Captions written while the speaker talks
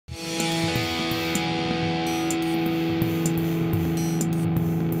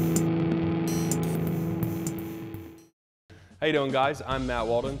How you doing, guys? I'm Matt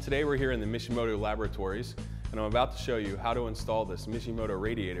Walden. Today we're here in the Mishimoto laboratories, and I'm about to show you how to install this Mishimoto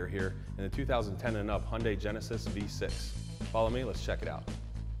radiator here in the 2010 and up Hyundai Genesis V6. Follow me, let's check it out.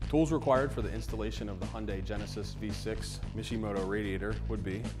 Tools required for the installation of the Hyundai Genesis V6 Mishimoto radiator would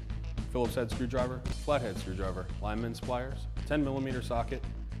be Phillips head screwdriver, flathead screwdriver, lineman's pliers, 10mm socket,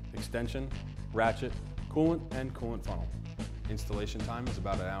 extension, ratchet, coolant, and coolant funnel. Installation time is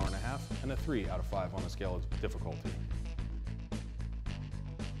about 1.5 hours and a 3 out of 5 on the scale of difficulty.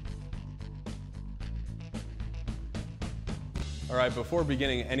 All right, before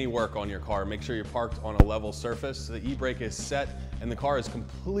beginning any work on your car, make sure you're parked on a level surface. The e-brake is set and the car is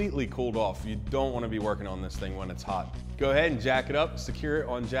completely cooled off. You don't want to be working on this thing when it's hot. Go ahead and jack it up, secure it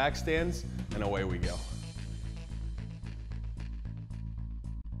on jack stands, and away we go.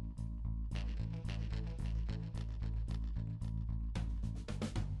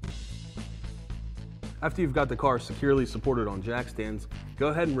 After you've got the car securely supported on jack stands, go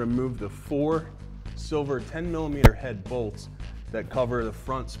ahead and remove the 4 silver 10mm head bolts that cover the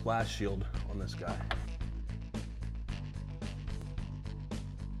front splash shield on this guy.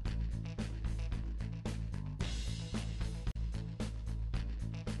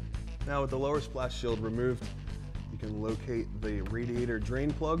 Now with the lower splash shield removed, you can locate the radiator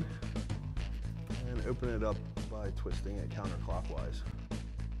drain plug and open it up by twisting it counterclockwise.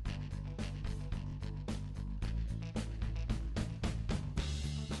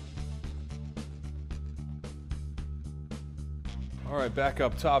 All right, back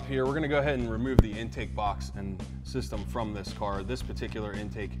up top here, we're gonna go ahead and remove the intake box and system from this car. This particular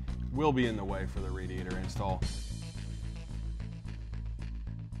intake will be in the way for the radiator install.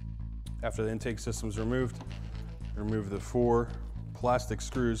 After the intake system is removed, remove the 4 plastic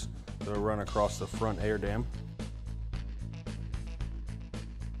screws that will run across the front air dam.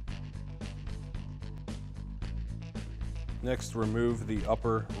 Next, remove the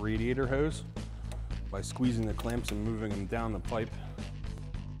upper radiator hose by squeezing the clamps and moving them down the pipe.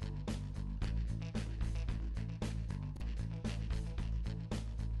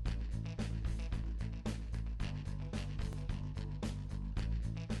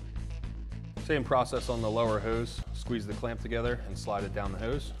 Same process on the lower hose. Squeeze the clamp together and slide it down the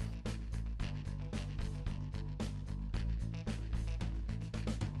hose.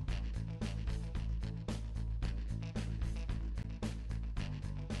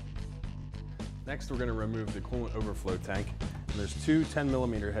 Next, we're going to remove the coolant overflow tank. And there's 2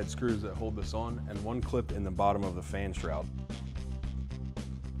 10mm head screws that hold this on and 1 clip in the bottom of the fan shroud.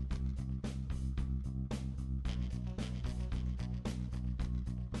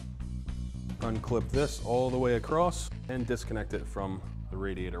 Unclip this all the way across and disconnect it from the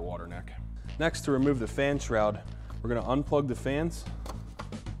radiator water neck. Next, to remove the fan shroud, we're going to unplug the fans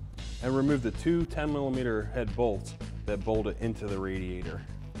and remove the 2 10mm head bolts that bolt it into the radiator.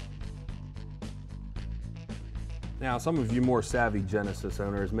 Now, some of you more savvy Genesis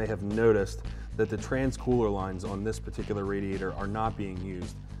owners may have noticed that the trans-cooler lines on this particular radiator are not being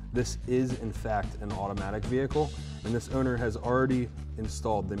used. This is, in fact, an automatic vehicle, and this owner has already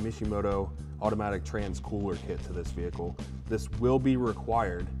installed the Mishimoto automatic trans-cooler kit to this vehicle. This will be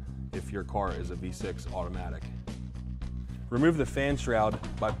required if your car is a V6 automatic. Remove the fan shroud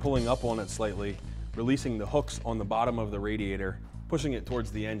by pulling up on it slightly, releasing the hooks on the bottom of the radiator, pushing it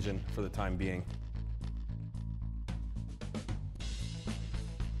towards the engine for the time being.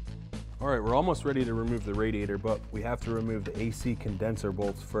 All right, we're almost ready to remove the radiator, but we have to remove the AC condenser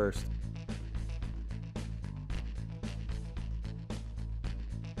bolts first.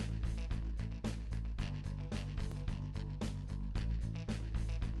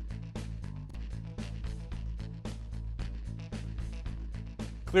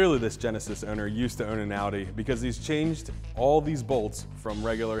 Clearly this Genesis owner used to own an Audi because he's changed all these bolts from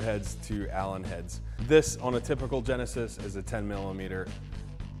regular heads to Allen heads. This on a typical Genesis is a 10mm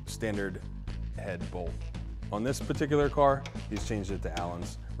standard head bolt. On this particular car, he's changed it to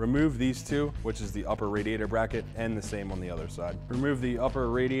Allen's. Remove these 2, which is the upper radiator bracket, and the same on the other side. Remove the upper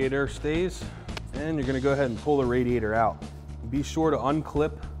radiator stays, and you're gonna go ahead and pull the radiator out. Be sure to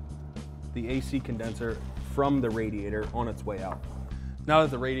unclip the AC condenser from the radiator on its way out. Now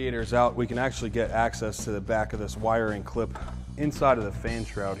that the radiator is out, we can actually get access to the back of this wiring clip inside of the fan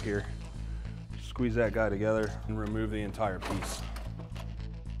shroud here. Squeeze that guy together and remove the entire piece.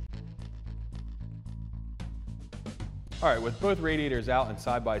 All right, with both radiators out and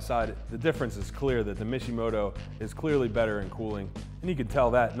side by side, the difference is clear that the Mishimoto is clearly better in cooling. And you can tell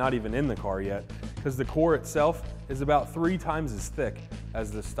that not even in the car yet, because the core itself is about 3 times as thick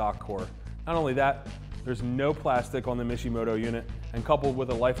as the stock core. Not only that, there's no plastic on the Mishimoto unit, and coupled with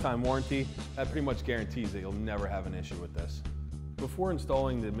a lifetime warranty, that pretty much guarantees that you'll never have an issue with this. Before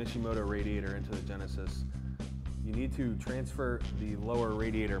installing the Mishimoto radiator into the Genesis, you need to transfer the lower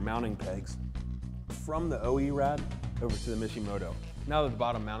radiator mounting pegs from the OE rad over to the Mishimoto. Now that the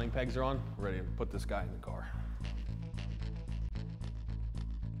bottom mounting pegs are on, we're ready to put this guy in the car.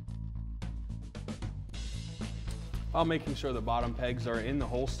 While making sure the bottom pegs are in the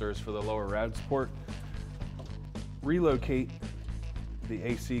holsters for the lower rad support, relocate the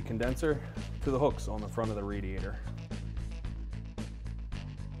AC condenser to the hooks on the front of the radiator.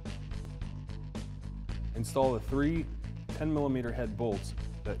 Install the 3 10mm head bolts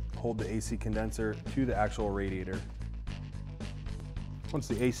that hold the AC condenser to the actual radiator. Once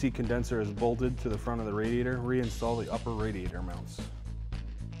the AC condenser is bolted to the front of the radiator, reinstall the upper radiator mounts.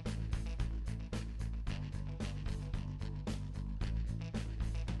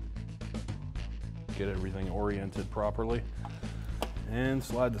 Get everything oriented properly and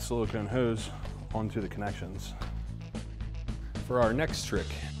slide the silicone hose onto the connections. For our next trick,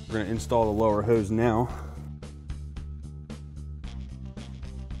 we're going to install the lower hose now.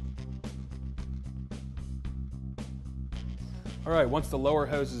 All right, once the lower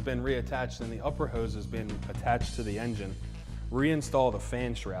hose has been reattached and the upper hose has been attached to the engine, reinstall the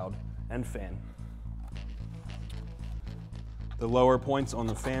fan shroud and fan. The lower points on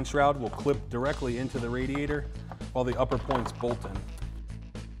the fan shroud will clip directly into the radiator while the upper points bolt in.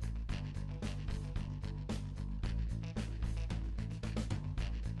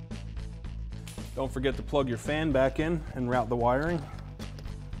 Don't forget to plug your fan back in and route the wiring.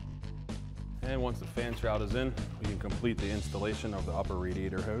 And once the fan shroud is in, we can complete the installation of the upper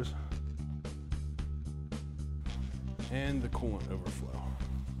radiator hose and the coolant overflow.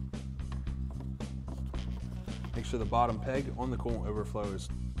 Make sure the bottom peg on the coolant overflow is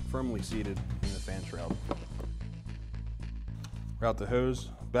firmly seated in the fan shroud. Route the hose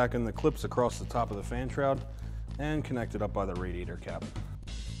back in the clips across the top of the fan shroud and connect it up by the radiator cap.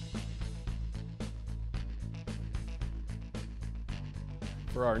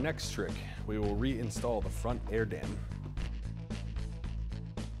 For our next trick, we will reinstall the front air dam.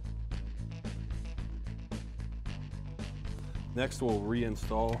 Next, we'll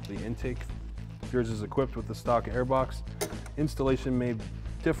reinstall the intake. If yours is equipped with the stock airbox, installation may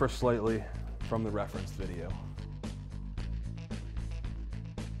differ slightly from the referenced video.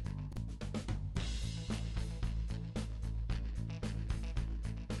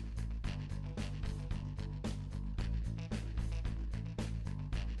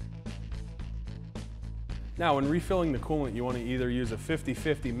 Now, when refilling the coolant, you want to either use a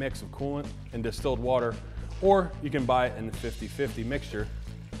 50-50 mix of coolant and distilled water, or you can buy it in a 50-50 mixture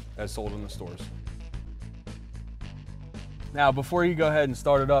as sold in the stores. Now, before you go ahead and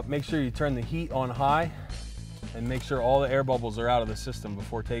start it up, make sure you turn the heat on high and make sure all the air bubbles are out of the system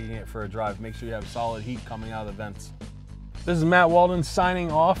before taking it for a drive. Make sure you have solid heat coming out of the vents. This is Matt Walden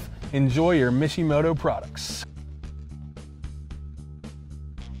signing off. Enjoy your Mishimoto products.